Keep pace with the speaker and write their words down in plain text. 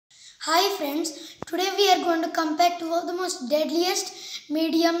Hi friends, today we are going to compare two of the most deadliest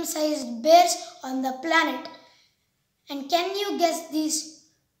medium-sized bears on the planet. And can you guess these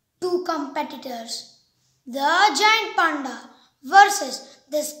two competitors? The giant panda versus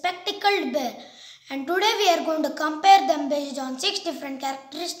the spectacled bear. And today we are going to compare them based on 6 different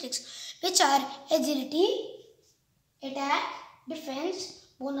characteristics which are agility, attack, defense,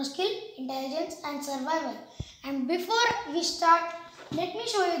 bonus skill, intelligence and survival. And before we start, let me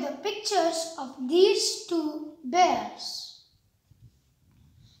show you the pictures of these two bears.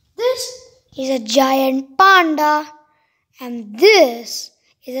 This is a giant panda and this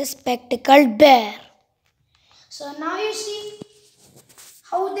is a spectacled bear. So now you see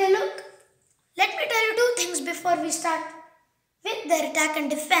how they look. Let me tell you two things before we start with their attack and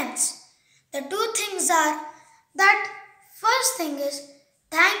defense. The two things are that first thing is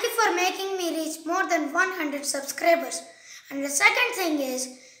thank you for making me reach more than 100 subscribers. And the second thing is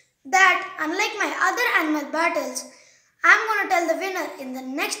that unlike my other animal battles, I'm going to tell the winner in the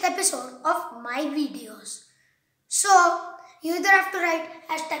next episode of my videos. So, you either have to write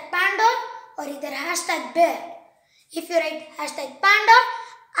 #panda or either #bear. If you write #panda,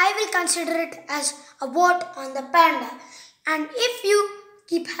 I will consider it as a vote on the panda. And if you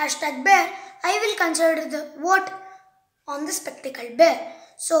keep #bear, I will consider the vote on the spectacled bear.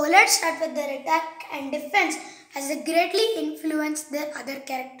 So let's start with their attack and defense as they greatly influence their other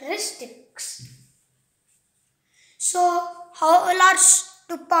characteristics. So how large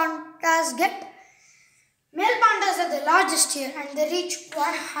do pandas get? Male pandas are the largest here and they reach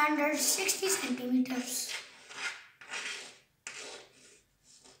 160 centimeters.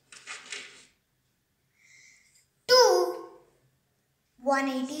 To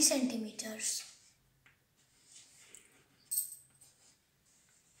 180 centimeters.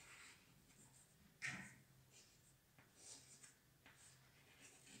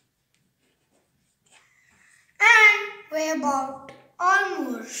 Weigh about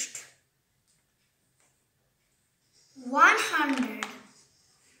almost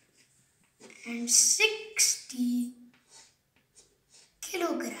 160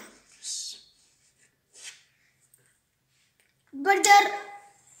 kilograms. But they're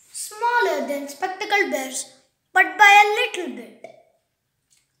smaller than spectacled bears, but by a little bit.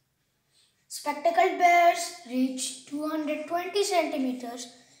 Spectacled bears reach 220 centimeters,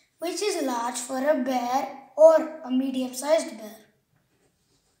 which is large for a bear or a medium-sized bear.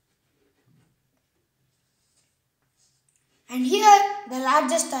 And here the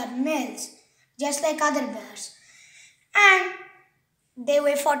largest are males, just like other bears. And they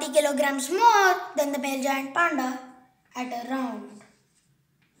weigh 40 kilograms more than the male giant panda at around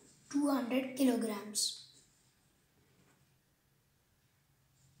 200 kilograms.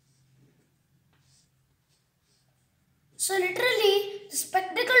 So literally, the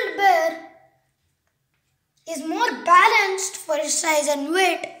spectacled bear is more balanced for its size and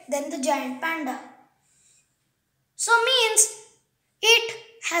weight than the giant panda. So means it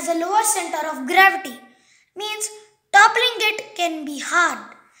has a lower center of gravity. Means toppling it can be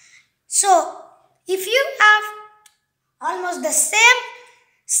hard. So if you have almost the same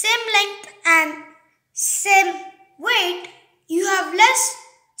length and same weight, you have less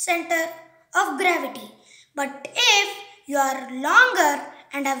center of gravity. But if you are longer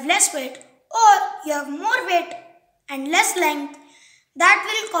and have less weight, or you have more weight and less length, that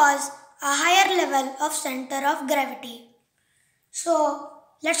will cause a higher level of center of gravity. So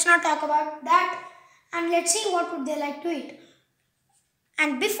let's not talk about that and let's see what would they like to eat.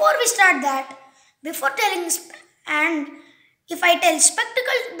 And before we start that, before telling and if I tell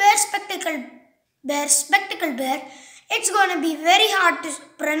spectacled bear, it's going to be very hard to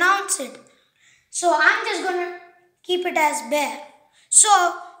pronounce it. So I'm just going to keep it as bear.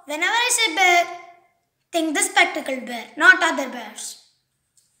 So whenever I say bear, think the spectacled bear, not other bears.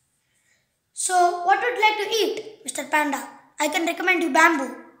 So what would you like to eat, Mr. Panda? I can recommend you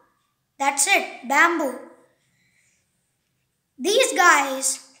bamboo. That's it, bamboo. These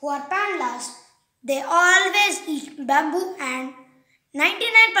guys who are pandas, they always eat bamboo and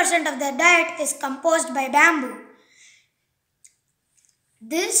 99% of their diet is composed by bamboo.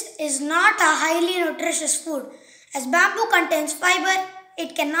 This is not a highly nutritious food. As bamboo contains fiber,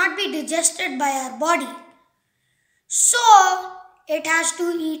 it cannot be digested by our body. So, it has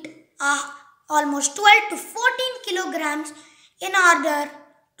to eat almost 12 to 14 kilograms in order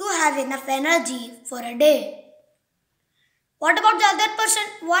to have enough energy for a day. What about the other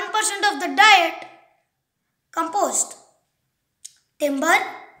 1% of the diet? Composed. Timber,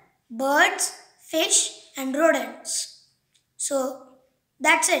 birds, fish and rodents. So,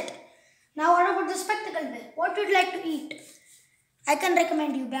 that's it. Now what about the spectacled bear? What would you like to eat? I can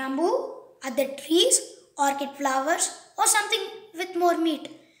recommend you bamboo, other trees, orchid flowers, or something with more meat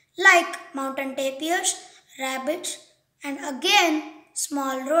like mountain tapirs, rabbits, and again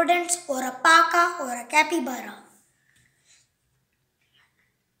small rodents or a paca or a capybara.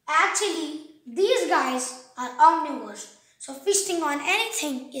 Actually, these guys are omnivores, so feasting on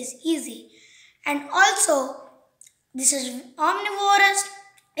anything is easy. And also, this is omnivorous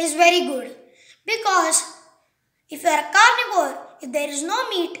is very good because if you are a carnivore, if there is no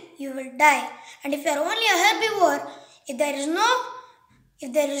meat, you will die. And if you are only a herbivore, if there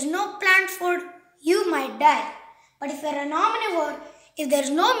is no plant food, you might die. But if you are an omnivore, if there is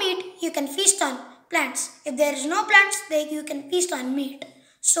no meat, you can feast on plants. If there is no plants, then you can feast on meat.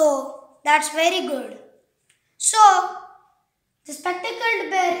 So that's very good. So the spectacled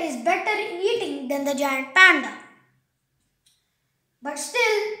bear is better in eating than the giant panda. But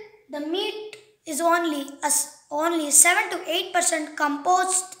still, the meat is only 7 to 8%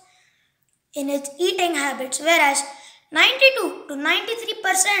 composed in its eating habits, whereas 92 to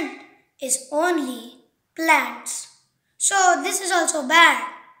 93% is only plants. So this is also bad.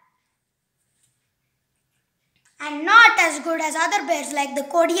 And not as good as other bears like the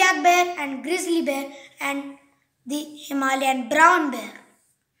Kodiak bear and grizzly bear and the Himalayan brown bear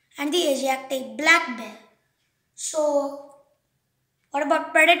and the Asiatic black bear. So what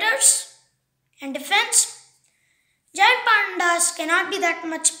about predators and defense? Giant pandas cannot be that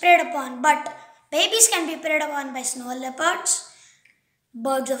much preyed upon, but babies can be preyed upon by snow leopards,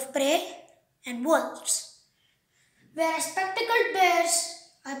 birds of prey, and wolves. Whereas spectacled bears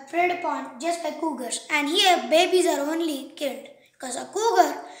are preyed upon just by cougars, and here babies are only killed because a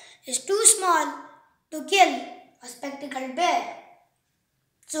cougar is too small to kill a spectacled bear.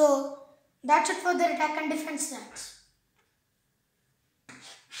 So that's it for their attack and defense stats.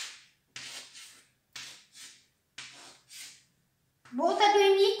 Both are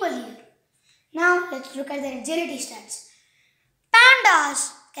doing equal here. Now let's look at their agility stats.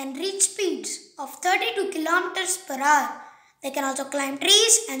 Pandas can reach speeds of 32 kilometers per hour. They can also climb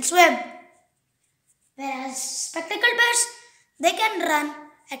trees and swim. Whereas spectacled bears, they can run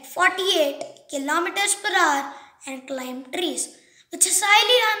at 48 kilometers per hour and climb trees, which is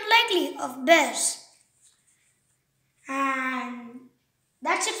highly unlikely of bears. And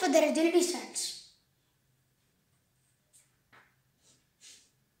that's it for their agility stats.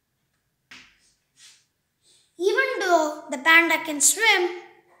 Even though the panda can swim,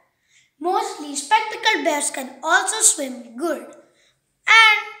 mostly spectacled bears can also swim good.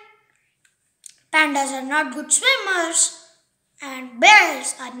 And pandas are not good swimmers and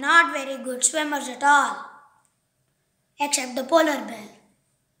bears are not very good swimmers at all, except the polar bear.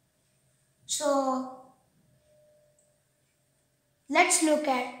 So let's look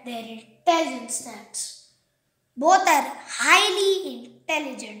at their intelligence stats. Both are highly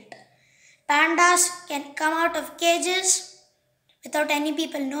intelligent. Pandas can come out of cages without any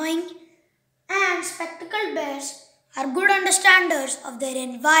people knowing, and spectacled bears are good understanders of their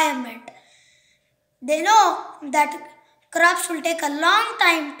environment. They know that crops will take a long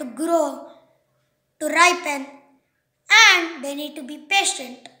time to grow, to ripen, and they need to be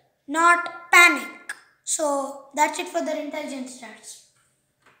patient, not panic. So that's it for their intelligence stats.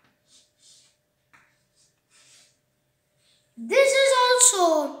 This is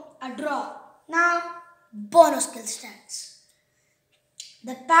also a draw. Now, bonus skill stats.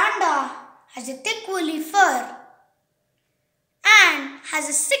 The panda has a thick woolly fur and has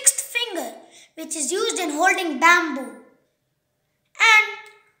a sixth finger which is used in holding bamboo and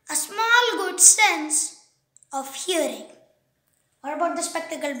a small good sense of hearing. What about the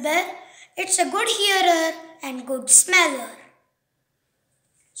spectacled bear? It's a good hearer and good smeller.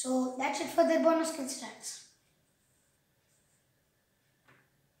 So that's it for their bonus skill stats.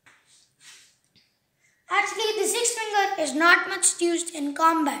 Actually, the sixth finger is not much used in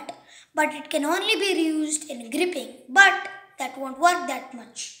combat, but it can only be used in gripping, but that won't work that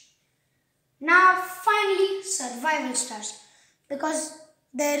much. Now, finally, survival stats, because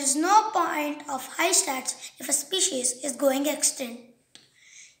there is no point of high stats if a species is going extinct.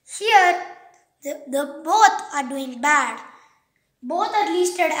 Here, the both are doing bad. Both are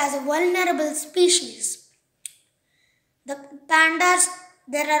listed as a vulnerable species. The pandas,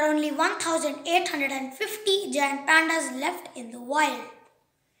 there are only 1,850 giant pandas left in the wild.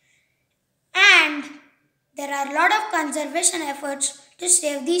 And there are a lot of conservation efforts to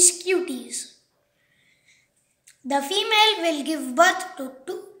save these cuties. The female will give birth to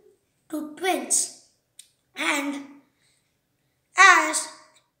twins. And as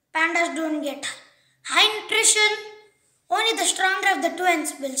pandas don't get high nutrition, only the stronger of the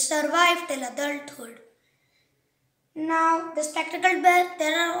twins will survive till adulthood. Now, the spectacled bear,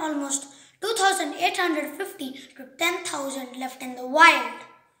 there are almost 2,850 to 10,000 left in the wild.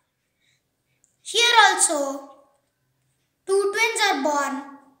 Here also, two twins are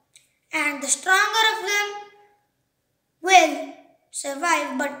born, and the stronger of them will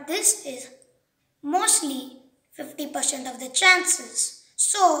survive, but this is mostly 50% of the chances.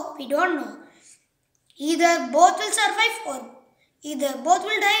 So, we don't know. Either both will survive or either both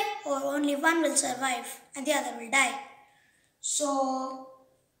will die or only one will survive and the other will die. So,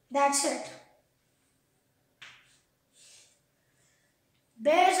 that's it.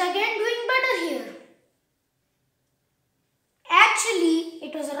 Bears again doing better here. Actually,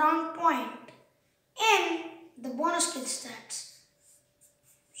 it was a wrong point in the bonus skill stats.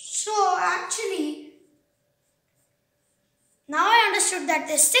 So, actually, now I understood that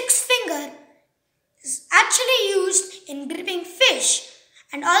the sixth finger is actually used in gripping fish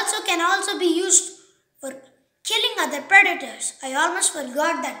and can also be used for killing other predators. I almost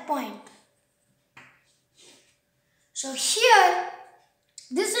forgot that point. So here,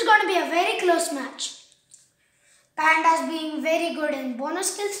 this is going to be a very close match. Pandas being very good in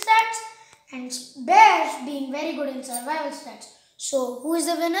bonus skill stats and bears being very good in survival stats. So who is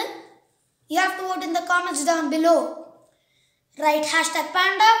the winner? You have to vote in the comments down below. Write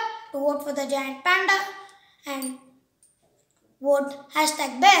 #panda to vote for the giant panda and vote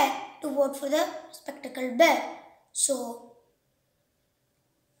 #bear to vote for the spectacled bear. So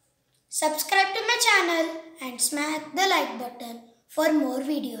subscribe to my channel and smash the like button for more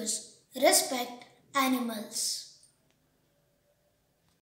videos. Respect animals.